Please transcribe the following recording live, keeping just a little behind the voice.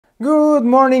Good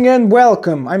morning and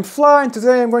welcome! I'm Fla and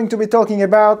today I'm going to be talking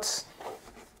about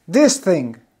this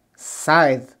thing,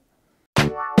 Scythe.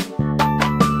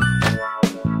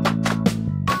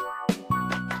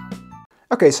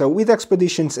 Okay, so with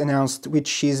Expeditions announced,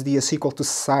 which is the sequel to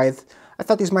Scythe, I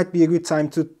thought this might be a good time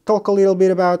to talk a little bit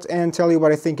about and tell you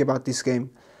what I think about this game.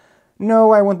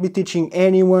 No, I won't be teaching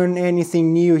anyone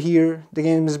anything new here. The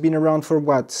game has been around for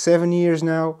what, 7 years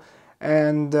now?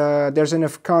 And there's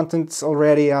enough content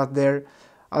already out there.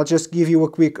 I'll just give you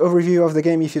a quick overview of the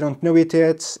game if you don't know it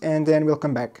yet, and then we'll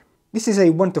come back. This is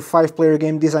a 1 to 5 player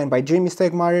game designed by Jamie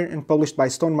Stegmaier and published by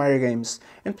Stonemaier Games,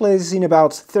 and plays in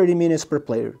about 30 minutes per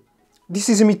player. This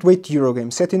is a mid-weight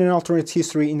Eurogame set in an alternate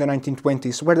history in the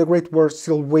 1920s, where the Great War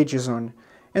still wages on,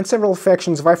 and several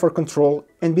factions vie for control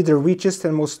and be the richest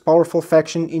and most powerful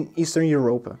faction in Eastern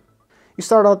Europa. You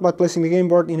start out by placing the game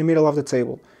board in the middle of the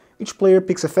table. Each player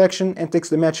picks a faction and takes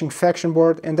the matching faction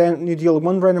board, and then you deal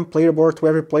one random player board to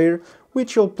every player,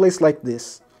 which you'll place like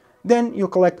this. Then you'll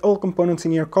collect all components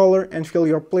in your color and fill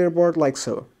your player board like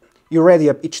so. You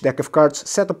ready up each deck of cards,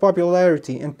 set the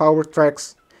popularity and power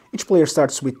tracks. Each player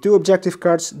starts with 2 objective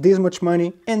cards, this much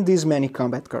money, and this many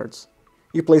combat cards.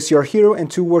 You place your hero and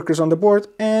 2 workers on the board,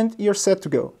 and you're set to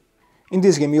go. In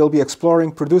this game you'll be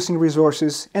exploring, producing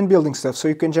resources, and building stuff so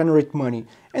you can generate money,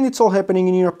 and it's all happening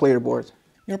in your player board.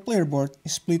 Your player board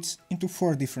is split into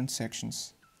 4 different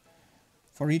sections.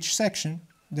 For each section,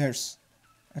 there's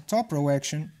a top row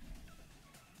action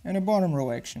and a bottom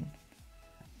row action.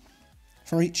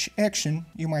 For each action,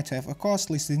 you might have a cost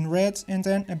listed in red and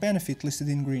then a benefit listed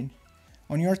in green.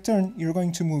 On your turn, you're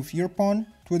going to move your pawn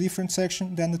to a different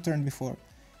section than the turn before.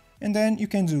 And then you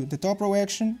can do the top row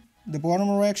action, the bottom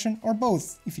row action, or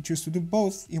both. If you choose to do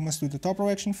both, you must do the top row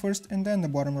action first and then the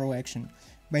bottom row action,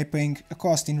 by paying a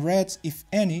cost in red, if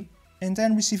any, and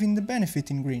then receiving the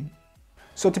benefit in green.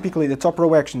 So typically the top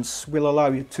row actions will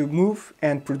allow you to move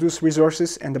and produce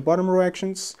resources, and the bottom row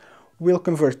actions will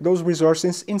convert those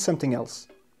resources in something else.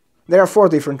 There are 4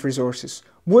 different resources.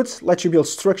 Wood lets you build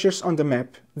structures on the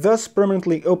map, thus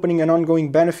permanently opening an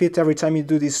ongoing benefit every time you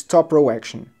do this top row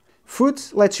action. Food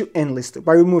lets you enlist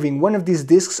by removing one of these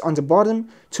discs on the bottom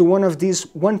to one of these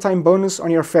one-time bonus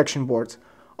on your faction board,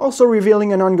 also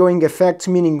revealing an ongoing effect,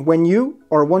 meaning when you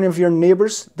or one of your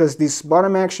neighbors does this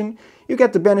bottom action, you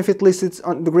get the benefit listed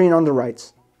on the green on the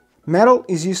right. Metal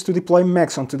is used to deploy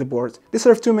mechs onto the board. They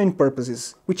serve 2 main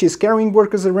purposes, which is carrying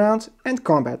workers around and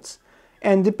combat.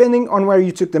 And depending on where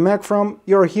you took the mech from,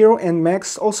 your hero and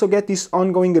mechs also get this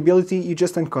ongoing ability you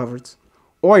just uncovered.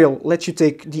 Oil lets you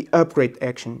take the upgrade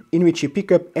action, in which you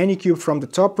pick up any cube from the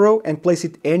top row and place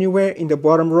it anywhere in the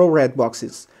bottom row red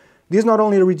boxes. This not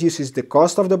only reduces the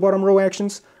cost of the bottom row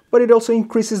actions, but it also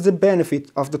increases the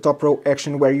benefit of the top row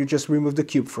action where you just remove the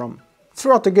cube from.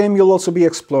 Throughout the game you'll also be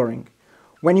exploring.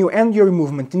 When you end your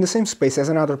movement in the same space as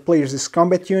another player's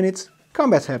combat unit,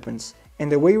 combat happens.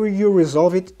 And the way you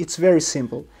resolve it, it's very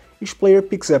simple. Each player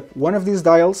picks up one of these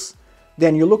dials,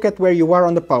 then you look at where you are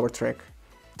on the power track.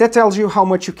 That tells you how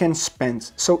much you can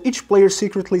spend, so each player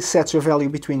secretly sets your value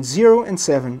between 0 and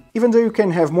 7. Even though you can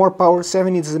have more power,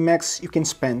 7 is the max you can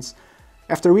spend.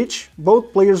 After which,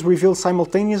 both players reveal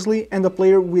simultaneously and the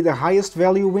player with the highest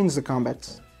value wins the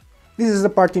combat. This is the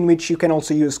part in which you can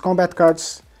also use combat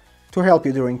cards to help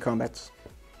you during combat.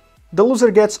 The loser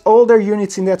gets all their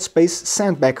units in that space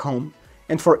sent back home,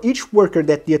 and for each worker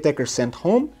that the attacker sent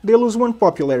home, they lose 1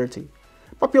 popularity.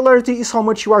 Popularity is how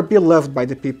much you are beloved by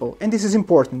the people, and this is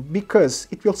important because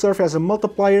it will serve as a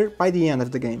multiplier by the end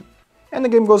of the game. And the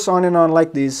game goes on and on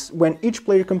like this. When each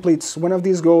player completes one of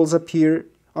these goals up here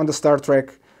on the start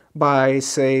track by,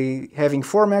 say, having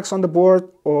 4 mechs on the board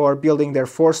or building their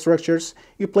 4 structures,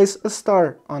 you place a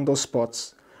star on those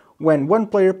spots. When one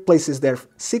player places their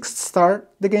 6th star,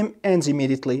 the game ends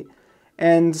immediately,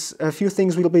 and a few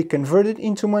things will be converted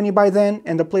into money by then,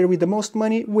 and the player with the most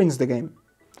money wins the game.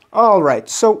 Alright,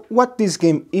 so what this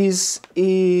game is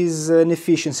an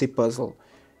efficiency puzzle.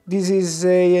 This is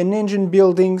an engine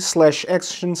building /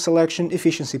 action selection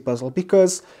efficiency puzzle,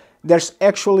 because there's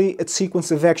actually a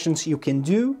sequence of actions you can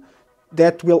do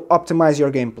that will optimize your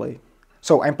gameplay.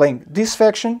 So I'm playing this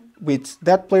faction with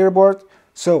that player board,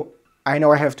 so I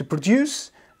know I have to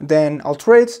produce, then I'll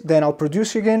trade, then I'll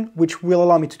produce again, which will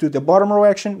allow me to do the bottom row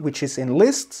action, which is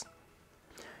enlist.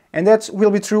 And that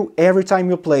will be true every time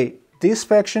you play this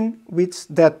faction with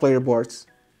that player board,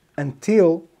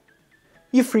 until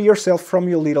you free yourself from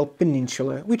your little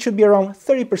peninsula, which should be around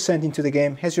 30% into the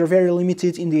game, as you're very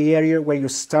limited in the area where you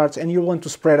start and you want to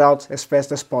spread out as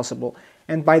fast as possible.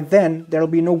 And by then there will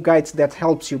be no guide that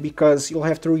helps you, because you'll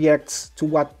have to react to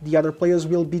what the other players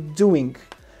will be doing,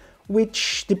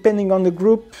 which, depending on the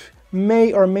group,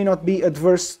 may or may not be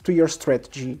adverse to your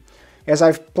strategy, as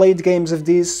I've played games of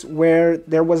this where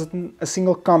there wasn't a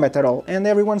single combat at all and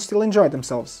everyone still enjoyed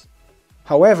themselves.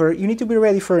 However, you need to be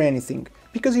ready for anything,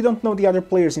 because you don't know the other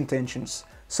player's intentions,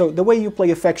 so the way you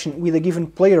play a faction with a given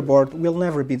player board will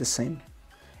never be the same.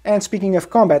 And speaking of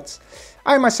combat,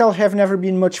 I myself have never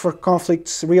been much for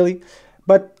conflicts really,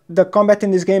 but the combat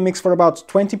in this game makes for about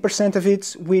 20% of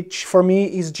it, which for me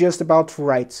is just about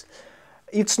right.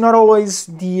 It's not always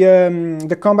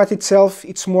the combat itself,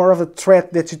 it's more of a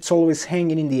threat that it's always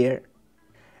hanging in the air.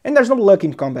 And there's no luck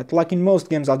in combat, like in most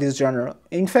games of this genre.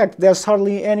 In fact, there's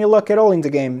hardly any luck at all in the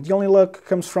game. The only luck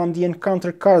comes from the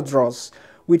encounter card draws,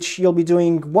 which you'll be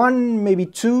doing 1, maybe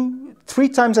 2, 3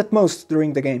 times at most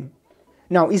during the game.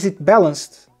 Now, is it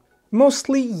balanced?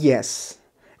 Mostly yes.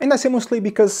 And I say mostly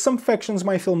because some factions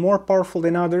might feel more powerful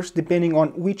than others depending on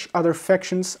which other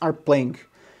factions are playing.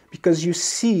 Because you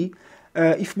see,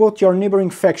 if both your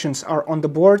neighboring factions are on the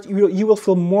board, you will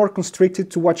feel more constricted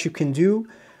to what you can do,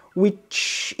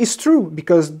 which is true,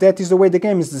 because that is the way the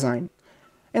game is designed.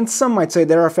 And some might say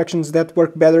there are factions that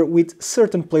work better with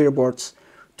certain player boards,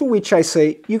 to which I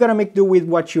say, you gotta make do with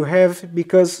what you have,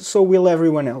 because so will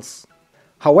everyone else.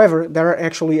 However, there are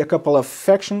actually a couple of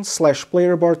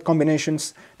faction/player board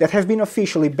combinations that have been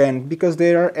officially banned because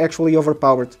they are actually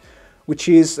overpowered, which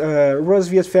is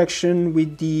Roosevelt faction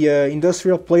with the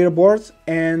industrial player board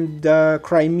and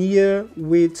Crimea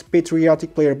with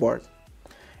patriotic player board.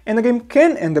 And the game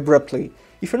can end abruptly.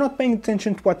 If you're not paying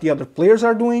attention to what the other players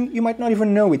are doing, you might not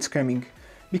even know it's coming.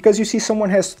 Because you see someone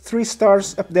has 3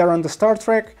 stars up there on the star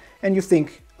track and you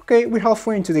think, okay, we're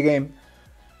halfway into the game.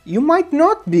 You might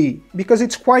not be, because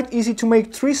it's quite easy to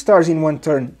make 3 stars in one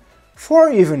turn.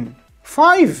 4 even.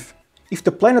 5! If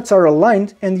the planets are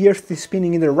aligned and the Earth is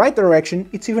spinning in the right direction,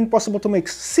 it's even possible to make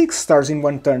 6 stars in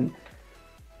one turn.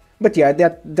 But yeah,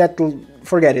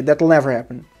 forget it, that'll never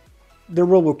happen. The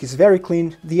rulebook is very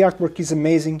clean, the artwork is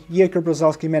amazing, Jaker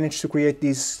Brzezowski managed to create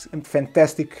this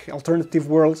fantastic alternative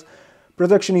world.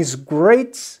 Production is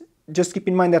great, just keep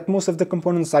in mind that most of the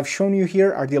components I've shown you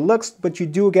here are deluxe, but you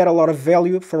do get a lot of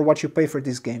value for what you pay for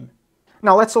this game.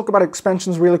 Now let's talk about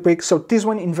expansions really quick. So this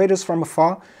one, Invaders from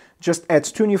Afar, just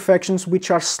adds 2 new factions which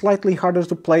are slightly harder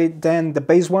to play than the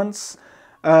base ones,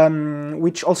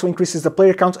 which also increases the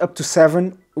player count up to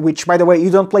 7, which, by the way, you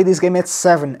don't play this game at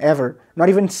 7 ever, not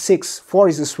even 6, 4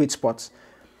 is the sweet spot,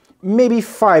 maybe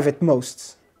 5 at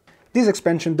most. This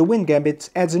expansion, the Wind Gambit,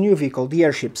 adds a new vehicle, the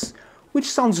airships, which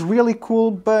sounds really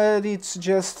cool, but it's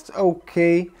just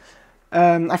okay.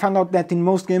 I found out that in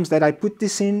most games that I put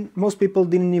this in, most people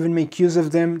didn't even make use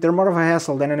of them, they're more of a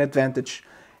hassle than an advantage.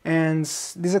 And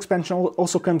this expansion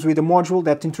also comes with a module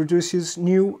that introduces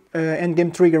new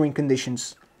endgame triggering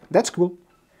conditions. That's cool.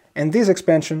 And this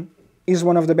expansion is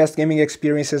one of the best gaming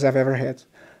experiences I've ever had.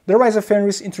 The Rise of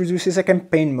Fenris introduces a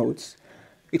campaign mode.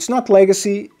 It's not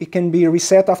legacy, it can be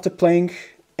reset after playing,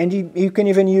 and you can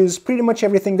even use pretty much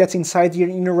everything that's inside here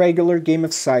in a regular game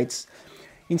of Scythe.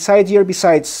 Inside here,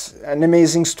 besides an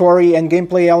amazing story and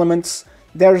gameplay elements,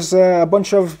 there's a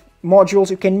bunch of modules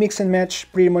you can mix and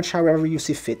match pretty much however you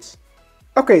see fit.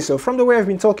 Okay, so from the way I've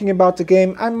been talking about the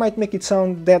game, I might make it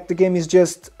sound that the game is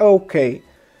just okay.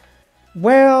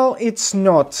 Well, it's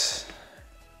not.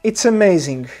 It's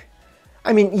amazing.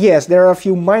 I mean, yes, there are a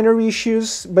few minor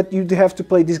issues, but you'd have to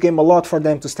play this game a lot for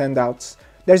them to stand out.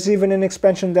 There's even an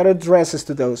expansion that addresses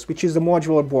to those, which is the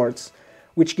modular boards,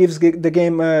 which gives the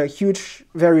game a huge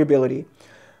variability.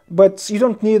 But you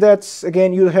don't need that,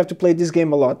 again, you'll have to play this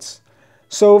game a lot.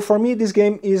 So for me, this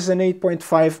game is an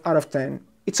 8.5 out of 10.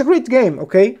 It's a great game,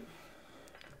 okay?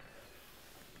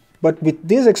 But with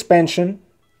this expansion,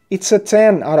 it's a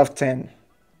 10 out of 10.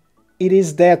 It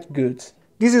is that good.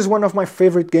 This is one of my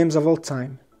favorite games of all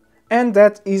time. And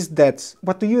that is that.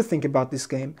 What do you think about this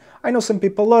game? I know some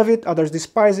people love it, others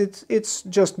despise it, it's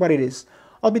just what it is.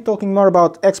 I'll be talking more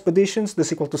about Expeditions, the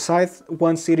sequel to Scythe,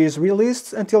 once it is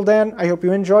released. Until then, I hope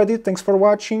you enjoyed it, thanks for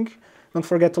watching. Don't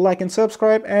forget to like and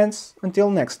subscribe, and until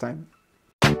next time.